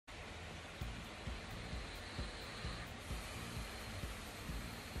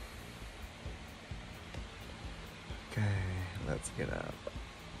Let's get up.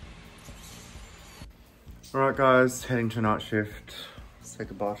 Alright guys, heading to night shift. Say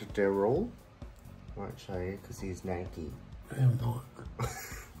goodbye to Daryl. Won't show you because he's naked. I am not.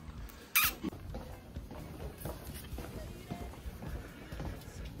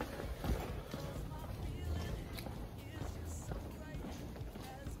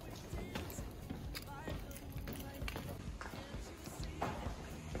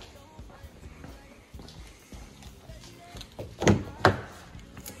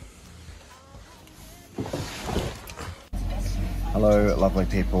 Hello, lovely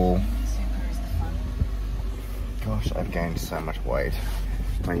people. Gosh, I've gained so much weight.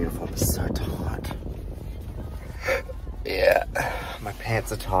 My uniform is so tight. Yeah, my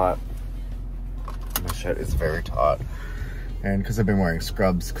pants are tight. My shirt is very tight. And because I've been wearing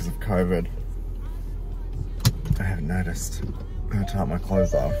scrubs because of COVID, I haven't noticed how tight my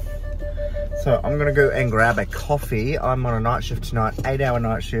clothes are. So I'm gonna go and grab a coffee. I'm on a night shift tonight, 8-hour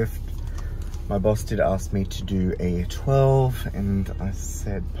night shift. My boss did ask me to do a 12 and I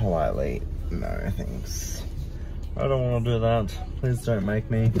said politely, no thanks. I don't want to do that. Please don't make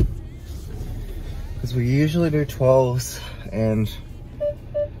me. Because we usually do 12s and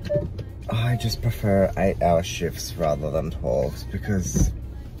I just prefer 8-hour shifts rather than 12s because,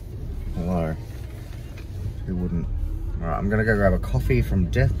 hello, who wouldn't? Alright, I'm going to go grab a coffee from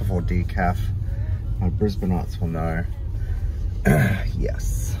Death Before Decaf. My Brisbaneites will know.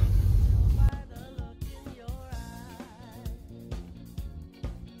 Yes.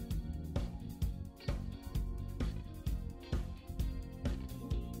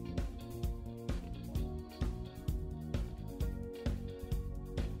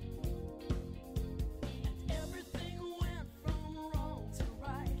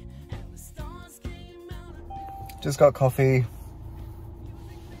 Just got coffee.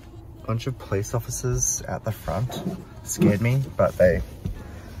 Bunch of police officers out the front. Scared me, but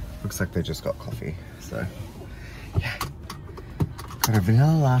looks like they just got coffee. So, yeah. Got a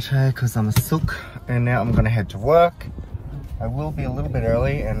vanilla latte because I'm a sook. And now I'm gonna head to work. I will be a little bit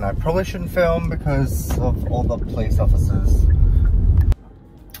early and I probably shouldn't film because of all the police officers.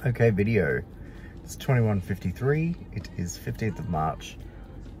 Okay, video. It's 21:53. It is 15th of March.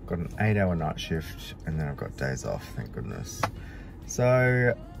 Got an 8-hour night shift and then I've got days off, thank goodness.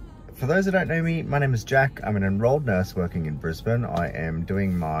 So for those who don't know me, my name is Jack. I'm an enrolled nurse working in Brisbane. I am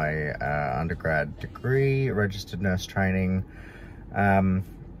doing my undergrad degree, registered nurse training.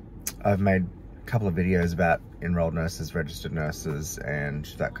 I've made a couple of videos about enrolled nurses, registered nurses and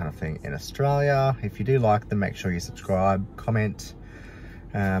that kind of thing in Australia. If you do like them, make sure you subscribe, comment,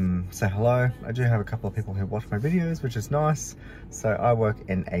 say hello. I do have a couple of people who watch my videos, which is nice. So I work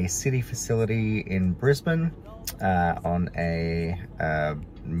in a city facility in Brisbane on a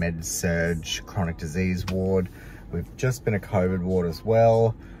med-surg chronic disease ward. We've just been a COVID ward as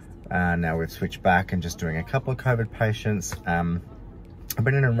well. Now we've switched back and just doing a couple of COVID patients. I've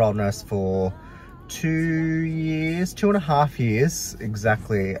been an enrolled nurse for 2 years, 2.5 years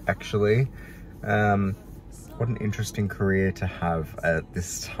exactly, actually. What an interesting career to have at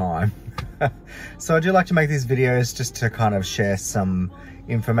this time. So I do like to make these videos just to kind of share some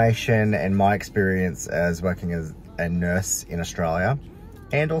information and my experience as working as a nurse in Australia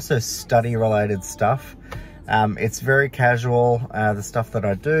and also study related stuff. It's very casual, the stuff that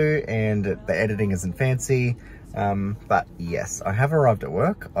I do, and the editing isn't fancy. But yes, I have arrived at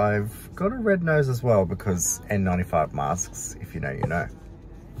work. I've got a red nose as well because N95 masks, if you know, you know.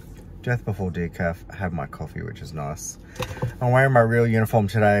 Death Before Decaf, I have my coffee, which is nice. I'm wearing my real uniform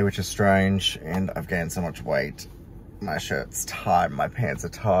today, which is strange, and I've gained so much weight. My shirt's tight, my pants are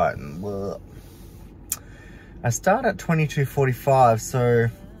tight, and bleh. I start at 22:45, so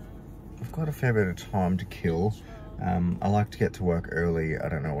I've got a fair bit of time to kill. I like to get to work early. I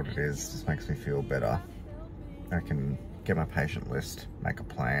don't know what it is, it just makes me feel better. I can get my patient list, make a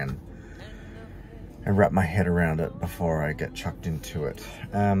plan, and wrap my head around it before I get chucked into it.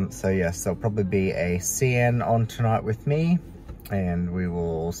 So yes, there'll probably be a CN on tonight with me, and we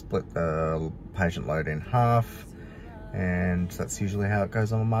will split the patient load in half, and that's usually how it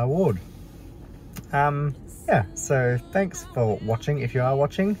goes on my ward. Yeah, so thanks for watching if you are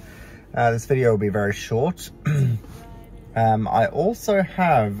watching. This video will be very short. I also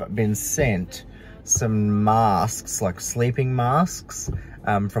have been sent some masks, like sleeping masks,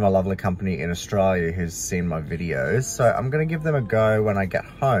 from a lovely company in Australia who's seen my videos. So I'm gonna give them a go when I get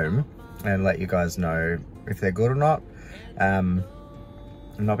home and let you guys know if they're good or not. I'm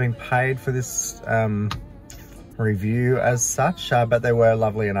not being paid for this review as such, but they were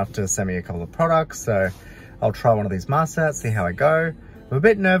lovely enough to send me a couple of products. So I'll try one of these masks out, see how I go. I'm a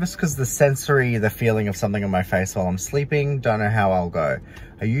bit nervous because the feeling of something on my face while I'm sleeping, don't know how I'll go.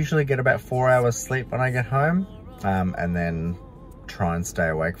 I usually get about 4 hours sleep when I get home, and then try and stay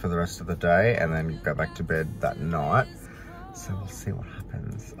awake for the rest of the day and then go back to bed that night. So we'll see what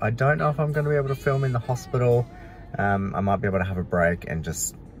happens. I don't know if I'm going to be able to film in the hospital. I might be able to have a break and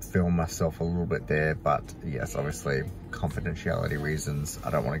just film myself a little bit there, but yes, obviously confidentiality reasons, I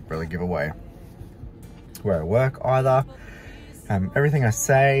don't want to really give away where I work either. Everything I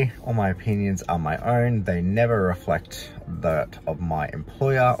say, all my opinions are my own. They never reflect that of my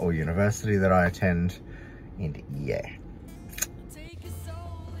employer or university that I attend. And yeah.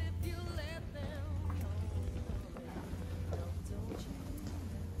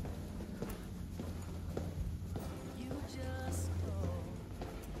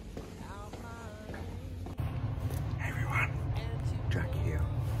 Hey everyone, Jack here.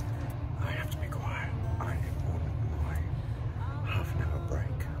 I have to be quiet. I am on my half-an-hour break.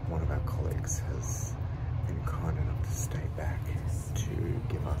 One of our colleagues has been kind enough to stay back to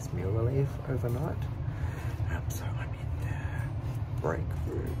give us meal relief overnight. So I'm in the break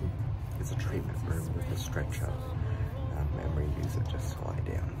room. It's a treatment room with a stretcher, and we use it just to lie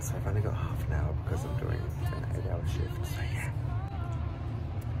down. So I've only got half an hour because I'm doing an 8-hour shift. So yeah.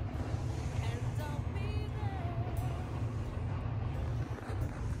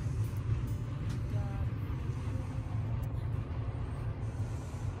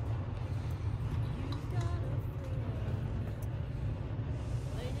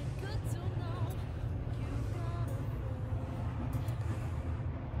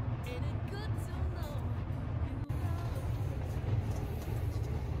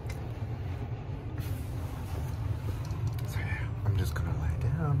 I'm just gonna lay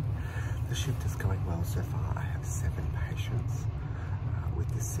down. The shift is going well so far. I have 7 patients with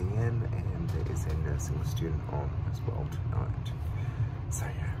the CN, and there is a nursing student on as well tonight. So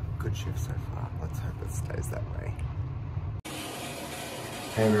yeah, good shift so far. Let's hope it stays that way.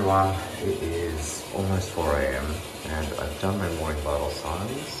 Hey everyone, it is almost 4 AM and I've done my morning vital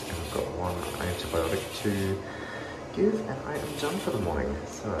signs and I've got one antibiotic to give and I am done for the morning.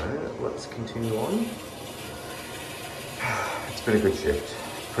 So let's continue on. It's been a good shift,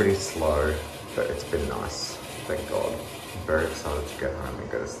 pretty slow, but it's been nice, thank God. I'm very excited to go home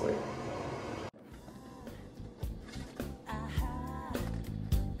and go to sleep.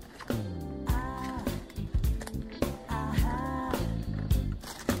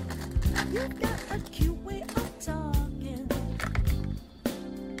 You've got a cute way of talking.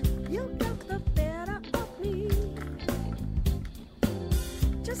 You got the better of me.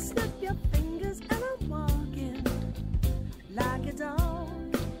 Just snap your fingers and I'm walking like a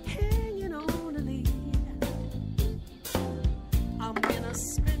dog hanging on a lead. I'm in a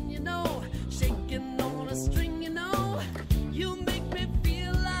spin, you know, shaking on a string, you know. You make me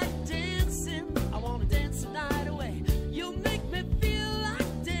feel like dancing. I wanna dance the night away. You make me feel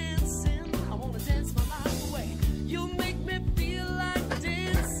like dancing. I wanna dance my life away. You make me feel like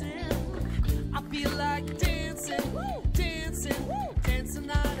dancing. I feel like dancing, woo, dancing, woo, dancing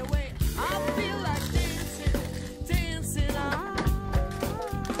the night away. I feel like dancing, dancing.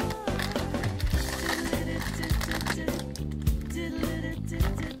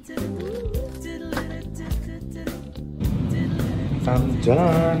 I'm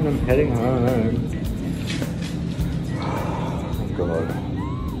done, I'm heading home. Oh God,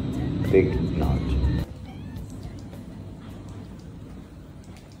 big night.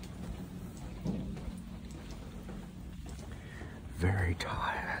 Very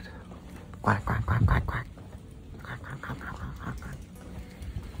tired. Quack, quack, quack, quack, quack. Quack, quack, quack, quack, quack, quack, quack.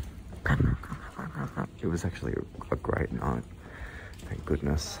 Quack, quack, quack, quack, quack, quack. It was actually a great night, thank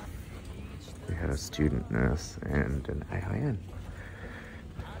goodness. We had a student nurse and an AIN.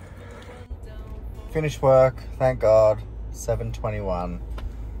 Finished work, thank God. 7:21.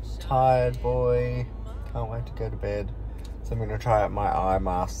 Tired boy. Can't wait to go to bed. So I'm gonna try out my eye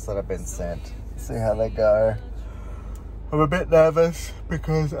masks that have been sent. See how they go. I'm a bit nervous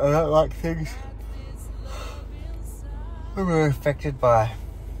because I don't like things. I'm really affected by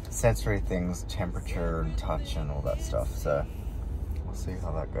sensory things, temperature and touch and all that stuff. So we'll see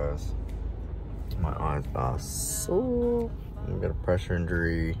how that goes. My eyes are sore. I've got a pressure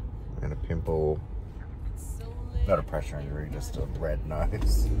injury and a pimple. Not a pressure injury, just a red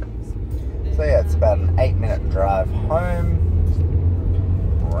nose. So yeah, it's about an 8-minute drive home.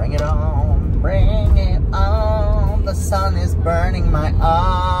 Bring it on, bring it on. The sun is burning my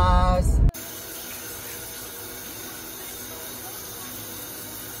eyes.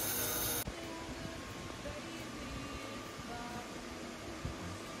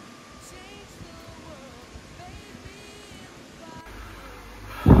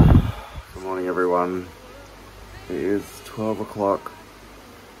 morning, everyone. It is 12 o'clock.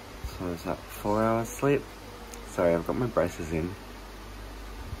 So is that 4 hours sleep? Sorry, I've got my braces in.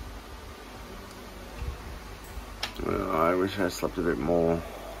 I wish I slept a bit more.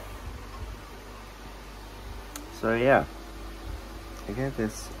 So yeah, I gave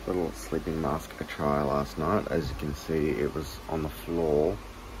this little sleeping mask a try last night. As you can see, it was on the floor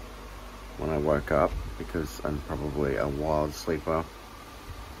when I woke up because I'm probably a wild sleeper.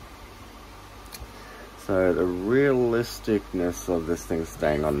 So the realisticness of this thing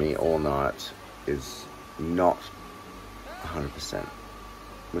staying on me all night is not 100%,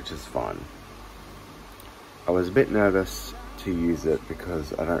 which is fine. I was a bit nervous to use it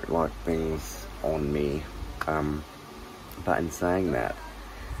because I don't like things on me, but in saying that,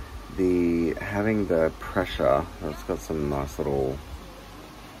 having the pressure, it's got some nice little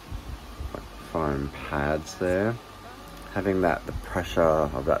like foam pads there. Having the pressure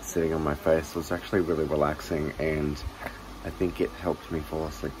of that sitting on my face was actually really relaxing, and I think it helped me fall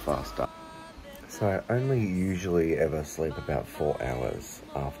asleep faster. So I only usually ever sleep about 4 hours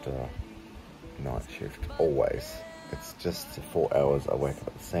after night shift, always. It's just 4 hours. I wake up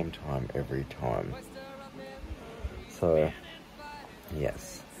at the same time every time. So,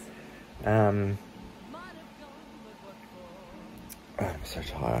 yes. I'm so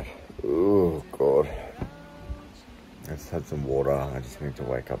tired. Oh, God. I just had some water. I just need to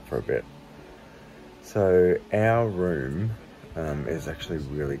wake up for a bit. So our room is actually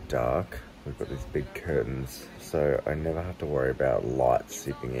really dark. We've got these big curtains, so I never have to worry about light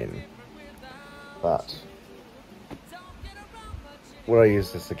seeping in. But would I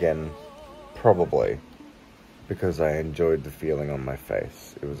use this again? Probably, because I enjoyed the feeling on my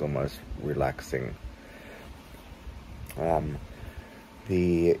face. It was almost relaxing.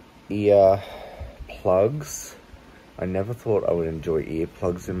 The ear plugs, I never thought I would enjoy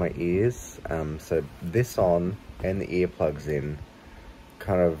earplugs in my ears. So this on and the earplugs in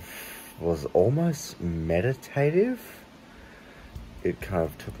kind of was almost meditative. It kind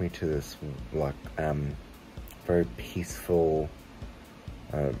of took me to this like very peaceful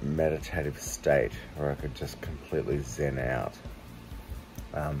meditative state where I could just completely zen out.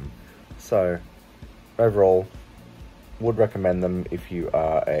 So overall, would recommend them if you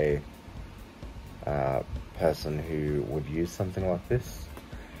are a person who would use something like this.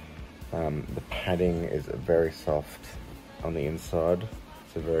 The padding is very soft on the inside.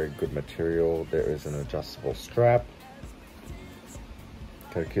 It's a very good material. There is an adjustable strap.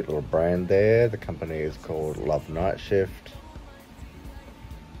 Got a cute little brand there. The company is called Love Night Shift.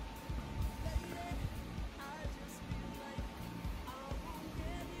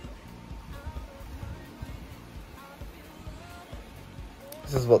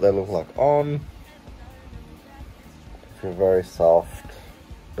 This is what they look like on. Feel very soft.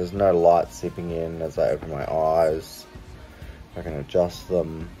 There's no light seeping in as I open my eyes. I can adjust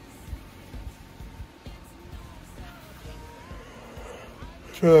them.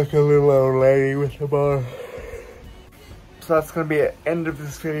 Feel like a little old lady with a bar. So that's going to be the end of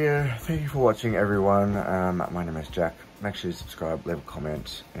this video. Thank you for watching, everyone. My name is Jack. Make sure you subscribe, leave a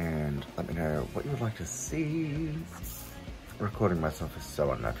comment, and let me know what you would like to see. Recording myself is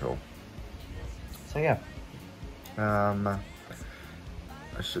so unnatural. So yeah. I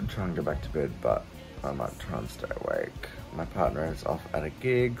should try and go back to bed, but I might try and stay awake. My partner is off at a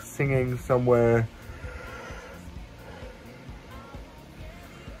gig, singing somewhere.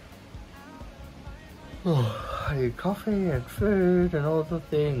 I need coffee and food and all the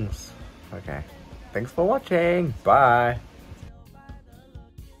things. Okay, thanks for watching. Bye.